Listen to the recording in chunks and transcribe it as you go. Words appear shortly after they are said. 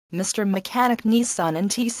Mr. Mechanic Nissan and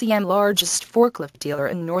TCM, largest forklift dealer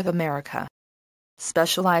in North America.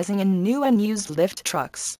 Specializing in new and used lift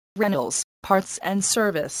trucks, rentals, parts and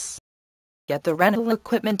service. Get the rental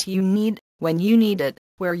equipment you need, when you need it,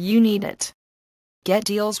 where you need it. Get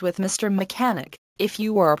deals with Mr. Mechanic if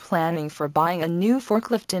you are planning for buying a new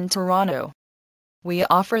forklift in Toronto. We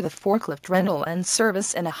offer the forklift rental and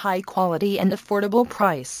service in a high quality and affordable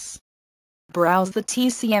price. Browse the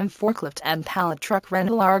TCM forklift and pallet truck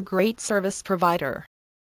rental, our great service provider.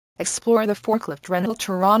 Explore the forklift rental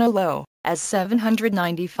Toronto low as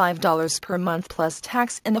 $795 per month plus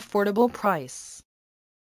tax, an affordable price.